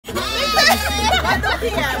Far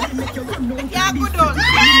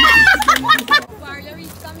you reach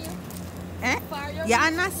from you? Eh? Far you You reach?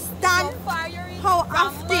 understand How far you reach? how From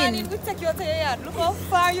often? morning we take you to your yard. Look how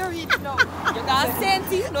far you reach now. You got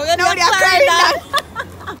senti. No, you're Now not they are crying crying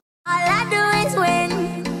down. All I do is win.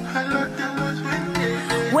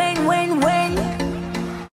 Win.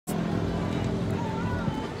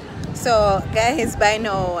 So guys, by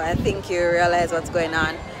now I think you realize what's going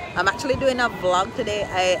on. I'm actually doing a vlog today.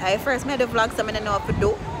 I first made a vlog, so I don't know what to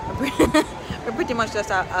do. We're pretty much just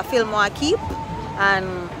a film or a keep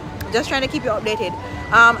and just trying to keep you updated.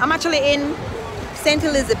 I'm actually in St.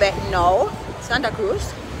 Elizabeth now, Santa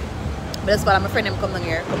Cruz. But that's why my friend them come down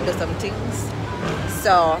here, come do some things.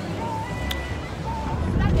 So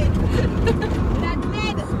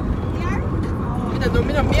I don't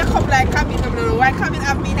know makeup like coming. I don't know why coming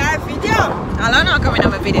have me in our video. I don't know coming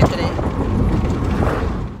on my video today.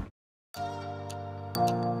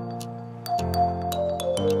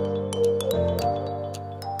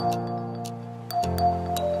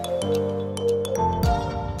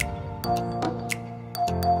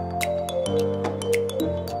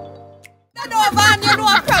 You know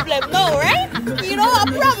a problem now, right? You know a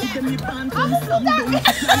problem.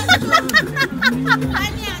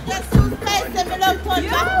 And yeah, just two space and me love turn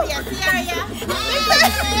back here. See her, yeah?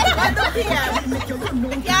 What up here?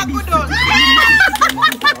 Yeah, good on.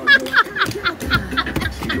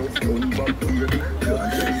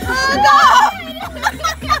 Oh no!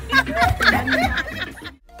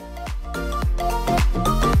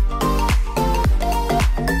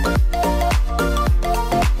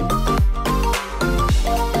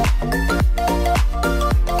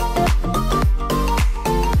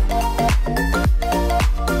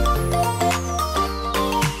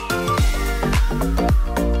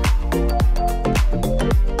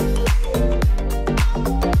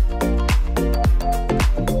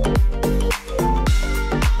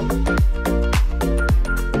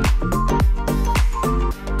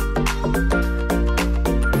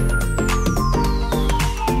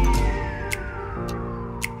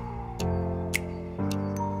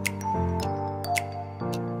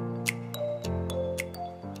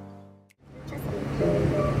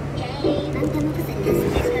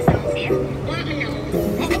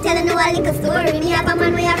 A little story. Me have a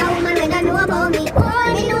man, we have a woman, we don't know about me.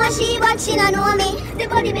 Oh, me know she, but she don't know me. The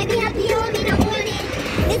body make me happy, oh, me don't hold it.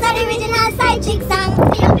 This is the original side chick song.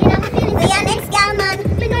 Me up in my feelings, we are next girl, man.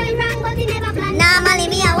 Me know it wrong, but it never plan. Normally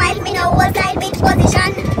me a wife, me know what side bitch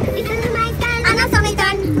position. This is my style, and I saw me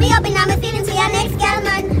turn. Me up in my feelings, we are next girl,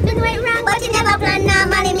 man. Me know it wrong, but it never plan.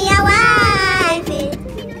 Normally me a wife.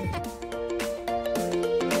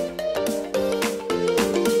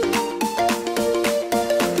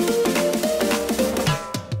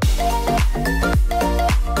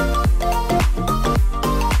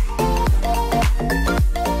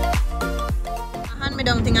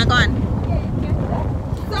 Thing I gone.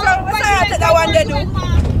 So what's that one they do?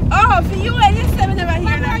 Oh, for you and you say we never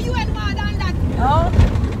hear that. You and more than that. Oh.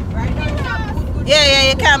 Yeah,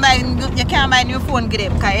 you can't buy new phone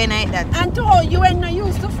grip because you ain't that. And to all you and not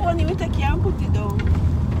use the phone, you take care and put it down.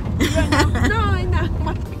 No, it's not.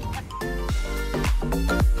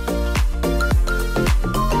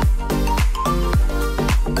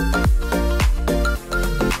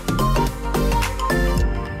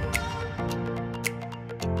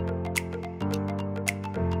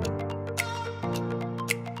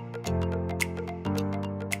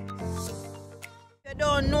 You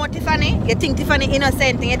don't know Tiffany, you think Tiffany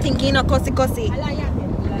innocent and you think you know cussy.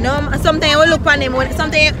 No, sometimes you will look on him,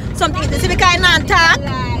 something, it's because he not talk.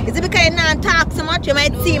 It's because he not talk so much, you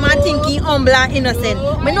might see him and think he humble and innocent.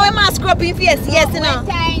 But no, he must scrub his face, yes, you know. One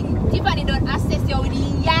time, Tiffany don't assess you with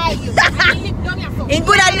the eye. In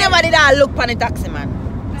good I never did I look on the taxi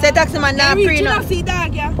man. Say taxi man not free You now. don't see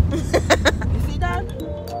dog, yeah? You see dog?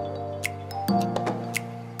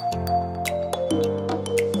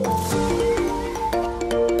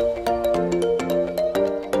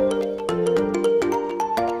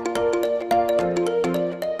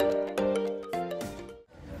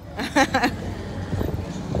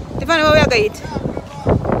 Tiffany, what we are going to eat?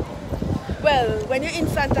 Well, when you're in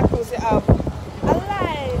Santa Cruz, you have a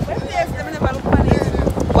line. When they never look on it.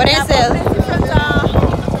 What do you sell?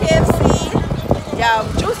 KFC, you have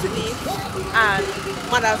juicy beef and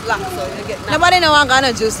mother's luck, so you get that. Nobody know I'm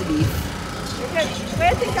gonna juicy beef.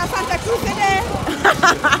 Where do you think of Santa Cruz today?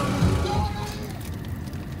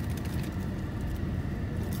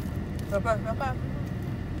 Papa.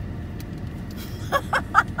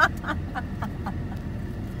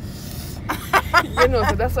 You know,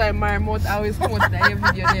 so that's why my mouth always come out in every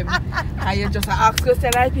video them. And you just ask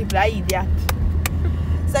question like people are idiot.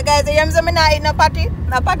 So guys, you hear me not eat no patty?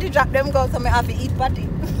 No patty drop them go, so I have to eat patty.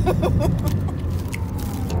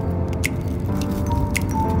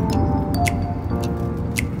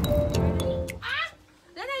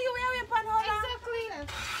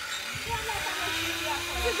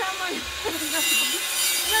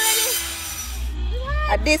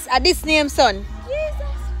 At this name son.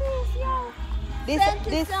 This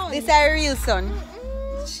a real son.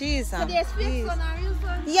 Jeez, So there's fake son and real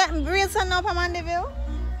son? yeah, real son now from Mandeville.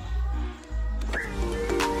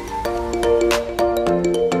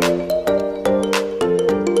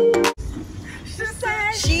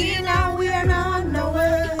 She now we are not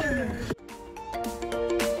nowhere.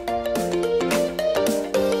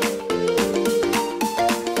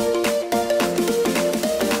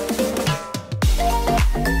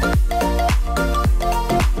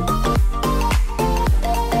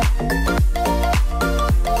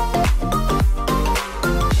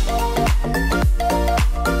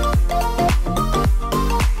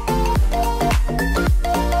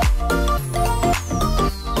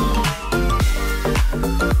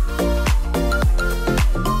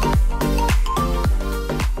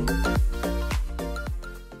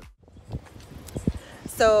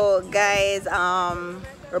 So guys,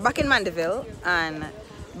 we're back in Mandeville, and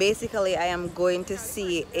basically I am going to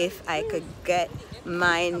see if I could get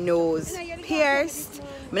my nose pierced.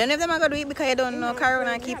 I don't know if they're gonna do it because I don't know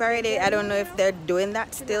Corona keep already. I don't know if they're doing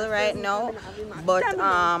that still right now, but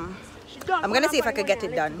I'm gonna see if I could get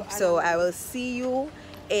it done. So I will see you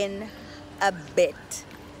in a bit.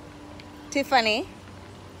 Tiffany,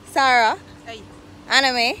 Sarah, Hey.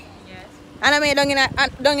 Anime, Yes. Anime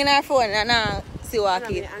down in our phone and now see what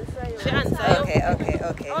She answer you.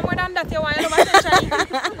 Okay. Oh, more than that, you want your attention.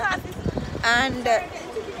 And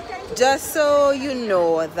just so you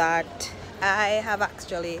know that I have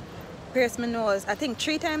actually pierced my nose, I think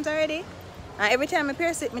 3 times already. And every time I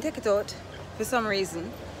pierce it, I take it out for some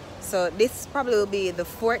reason. So this probably will be the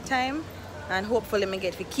 4th time, and hopefully I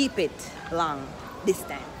get to keep it long this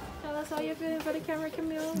time. Tell us how you're feeling for the camera,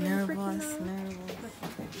 Camille. Nervous.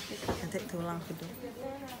 It take too long to do.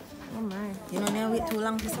 Oh my. You know, now wait too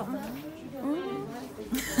long for something.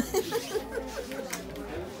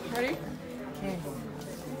 Ready? Okay.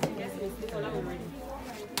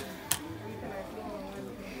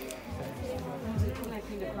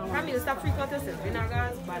 Camille, stop freaking out yourself. You're not going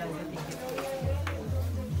as bad as you think it is.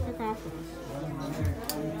 You come first.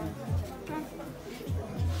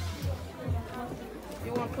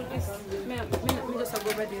 You want to put this? Me just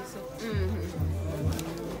go by this.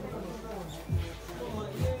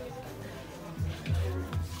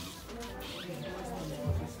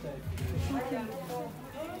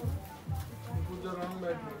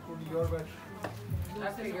 I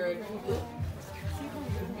figured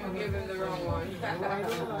you gave him the wrong one.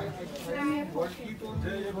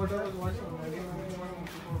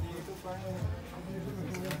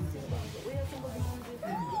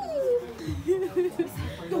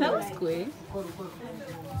 That was quick.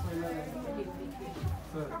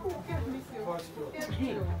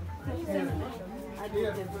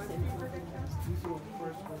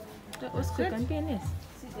 That was quick and painless.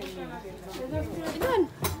 It's done.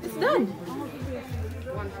 It's done.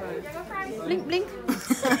 1-5. Blink, blink.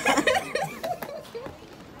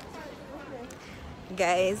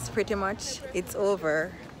 Guys, pretty much it's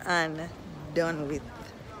over and done with.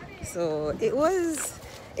 So it was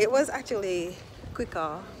actually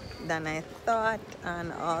quicker than I thought,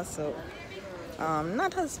 and also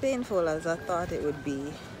not as painful as I thought it would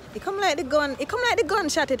be. It come like the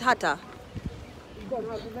gunshot it hotter.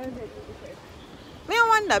 Me I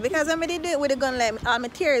wonder, because when I did it with the gun, like all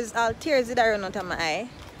tears did run out of my eye.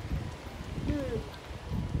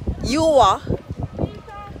 You were.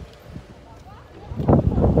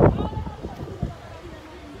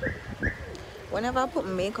 Whenever I put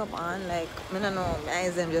makeup on, like, I don't know, my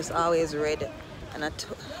eyes them just always red, and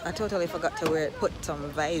I totally forgot to put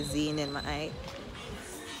some Visine in my eye.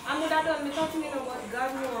 I would have done because me know what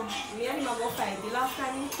God know. Me and him go fight. The last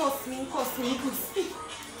time he cussed me.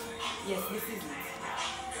 Yes, this is it.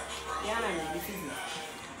 Yeah, no, this is it.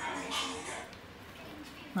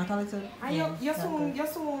 Not a little. And you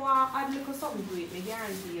soon want to add little something to it. I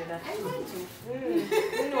guarantee you that. I'm going to.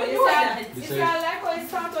 You know, it's like how it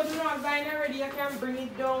starts out, you know, buying already, you can bring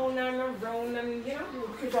it down and around and, you know.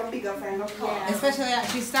 Put a bigger kind of car. Especially that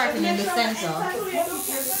she's starting in the center.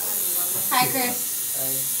 Hi, Chris. Hi.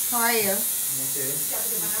 How are you? Okay.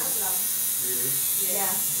 Really?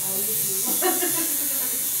 Yeah.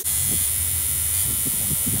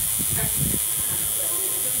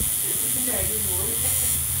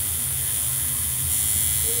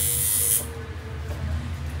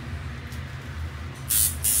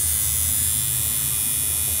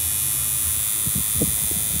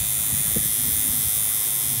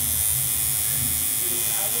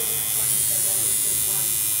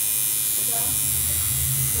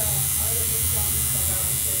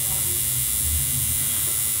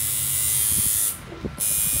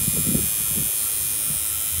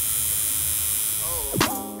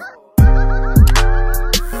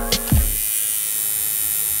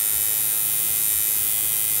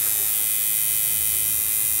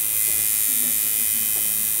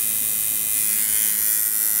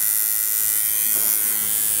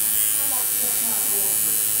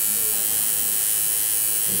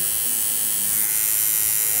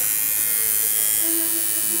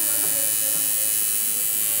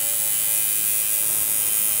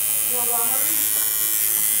 Night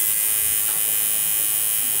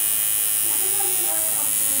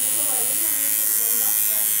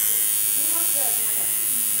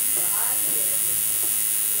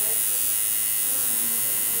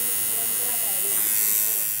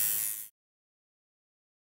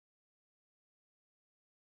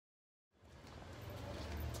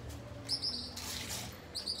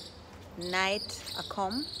a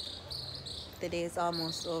come. The day is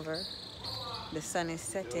almost over. The sun is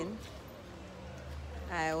setting.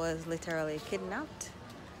 I was literally kidnapped,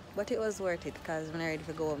 but it was worth it because I'm not ready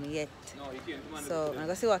to go home yet. So I'm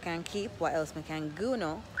gonna see what I can keep, what else I can go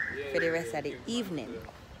now for the rest of the evening.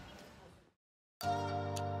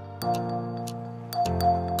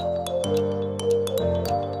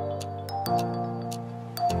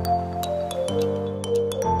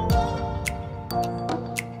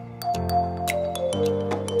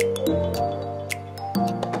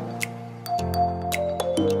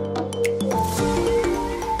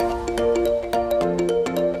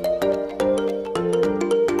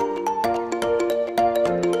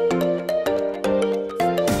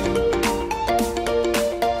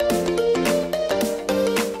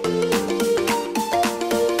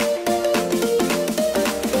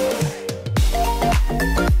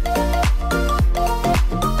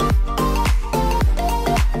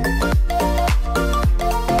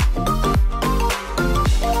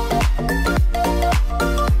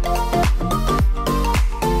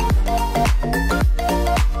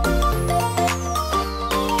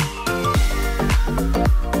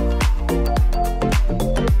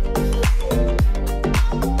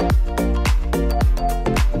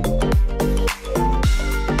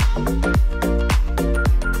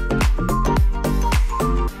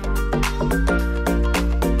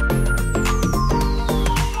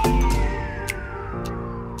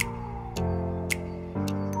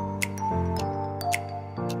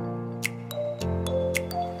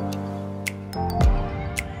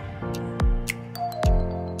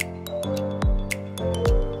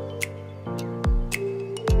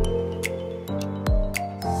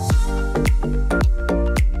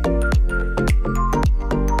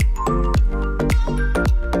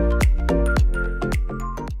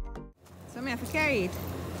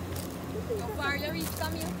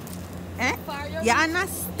 You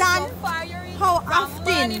understand? How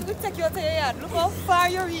often? We take you to your yard. Look how far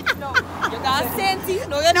you reach now. You got senti.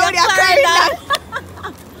 No, you're No, not they're carrying carrying that.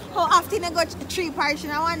 How often you got 3 parishes in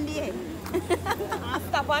one day? And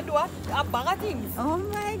stop and do a bag of things. Oh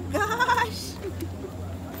my gosh.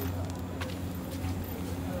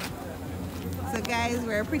 So guys,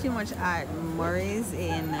 we're pretty much at Murray's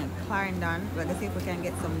in Clarendon. We're gonna see if we can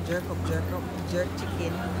get some jerk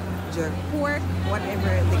chicken, jerk pork,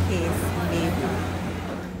 whatever the case may be.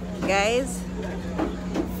 Guys,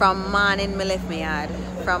 from morning I left my yard.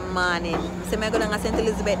 From morning. So I'm going to St.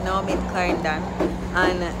 Elizabeth now, I'm in Clarendon.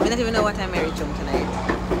 And I don't even know what time I reach home tonight.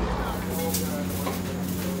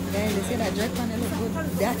 Guys, they say that jerk pan look good.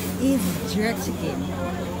 That is jerk chicken.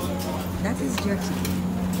 That is jerk chicken.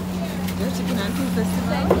 Jerk chicken and food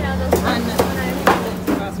festival. And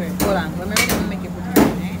oh, sorry. Hold on. When I'm ready, I'm going to make it put it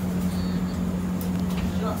in, eh?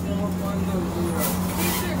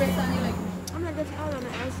 I'm not getting all on the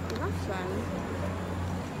ice cream. That's fine.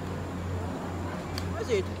 What's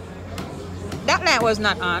it? That light was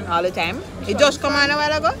not on all the time. It just come on a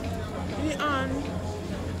while ago? It's on.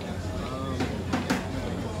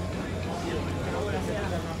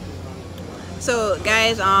 So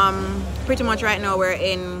guys, pretty much right now we're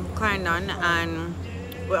in Clarendon and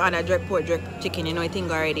we're on a jerk pork, jerk chicken, you know, I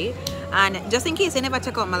think already. And just in case you never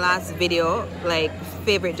check out my last video, like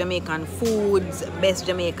favorite Jamaican foods, best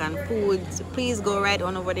Jamaican foods, please go right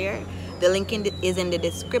on over there. The link is in the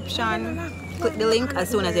description. Click the link as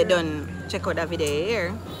soon as you're done. Check out that video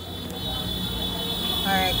here.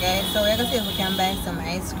 Alright guys, so we're gonna see if we can buy some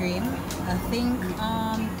ice cream. I think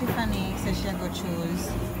Tiffany says she'll go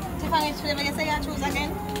choose. Tiffany, which flavor you say you choose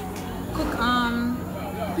again? Cook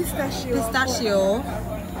pistachio,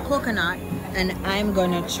 coconut, and I'm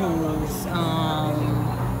gonna choose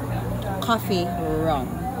coffee rum.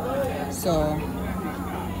 So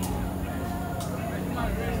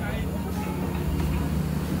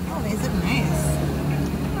oh, these look nice.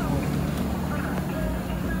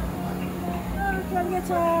 You can get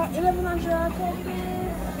 1100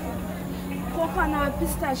 coconut,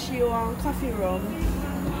 pistachio, and coffee rum.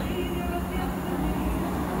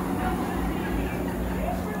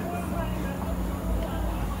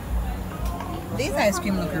 These ice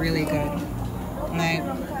cream look really good. Like,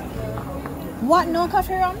 what? No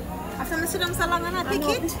coffee rum? After I see them so long and I pick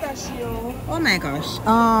it? Pistachio. Oh my gosh.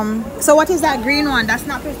 So what is that green one? That's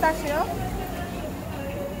not pistachio?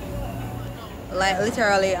 like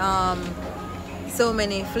literally so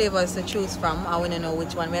many flavors to choose from. I wanna know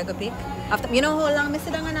which one we're gonna pick. After you know how long I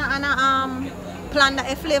sit down and plan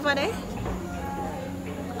that flavor there?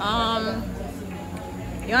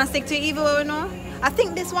 You wanna stick to either or no? I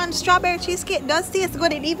think this one strawberry cheesecake does taste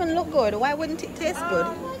good. It even look good. Why wouldn't it taste good?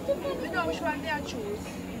 You know which one they are choose.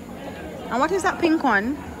 And what is that pink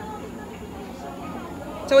one?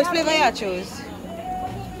 So which flavor you choose?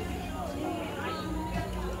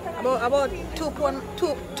 About 2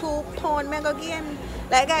 pound mega gain.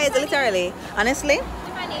 Like guys, literally, honestly,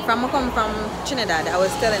 from I come from Trinidad, I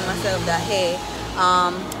was telling myself that hey,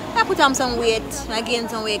 I put on some weight, I gain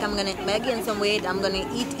some weight, I'm gonna eat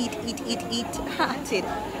hearted.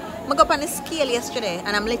 I got up on the scale yesterday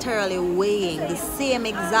and I'm literally weighing the same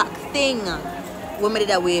exact thing when I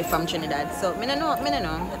did away from Trinidad. So I don't know.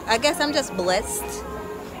 I guess I'm just blessed.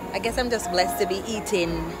 I guess I'm just blessed to be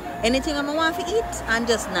eating anything I want to eat and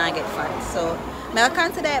just not get fat. So I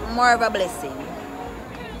consider it more of a blessing.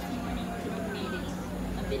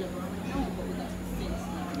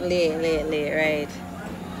 Lay, right.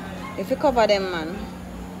 If you cover them, man,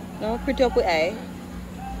 don't pretty up with eye.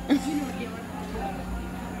 That's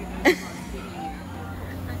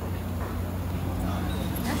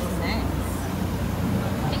nice.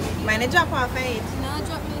 Mine drop off it. No,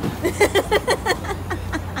 drop me.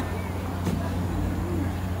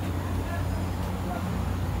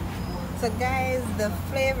 So guys, the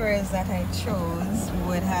flavors that I chose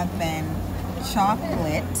would have been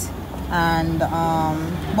chocolate and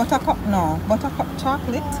buttercup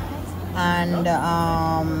chocolate and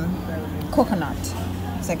coconut.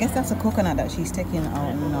 So I guess that's the coconut that she's taking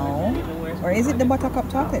out now. Or is it the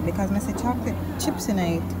buttercup chocolate? Because I see chocolate chips in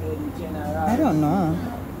it. I don't know.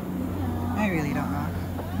 I really don't know.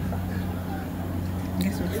 I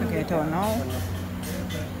guess we'll figure it out now.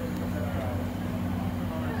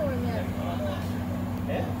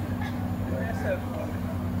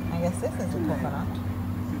 I guess this is the coconut.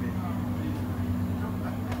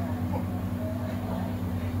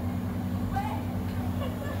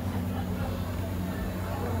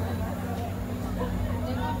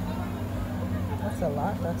 That's a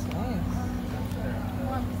lot, that's nice.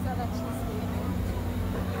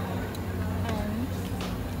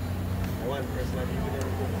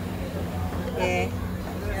 Yeah,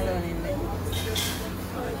 alone in there.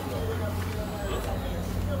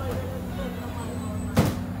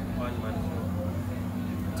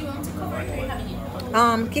 Do you want to cover it or you having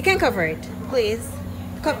it? You can cover it, please.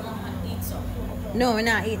 No, we're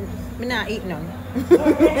not eating. We're not eating none.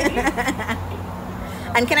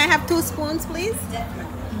 And can I have 2 spoons, please?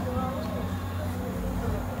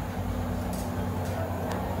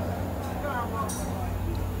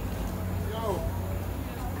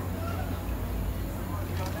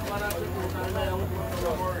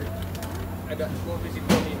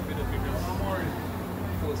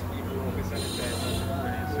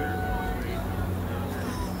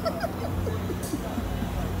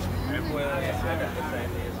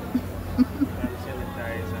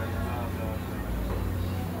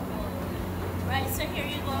 Right, so here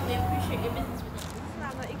you go. We appreciate your business with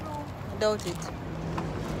us. Doubt it.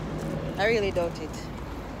 I really doubt it.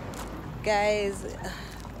 Guys,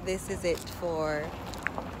 this is it for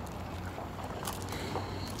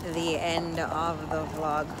the end of the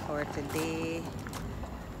vlog for today.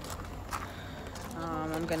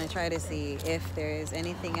 I'm gonna try to see if there is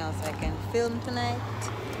anything else I can film tonight,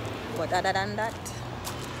 but other than that,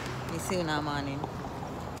 we see you now morning.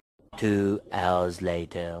 2 hours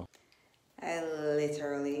later. I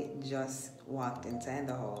literally just walked inside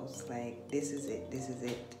the house. Like, this is it.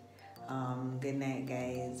 Good night,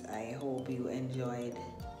 guys. I hope you enjoyed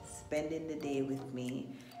spending the day with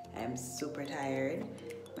me. I'm super tired.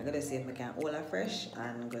 I'm gonna see if I can hold a fresh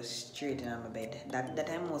and go straight in on my bed. That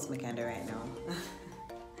I'm most I can do right now.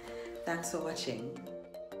 Thanks for watching.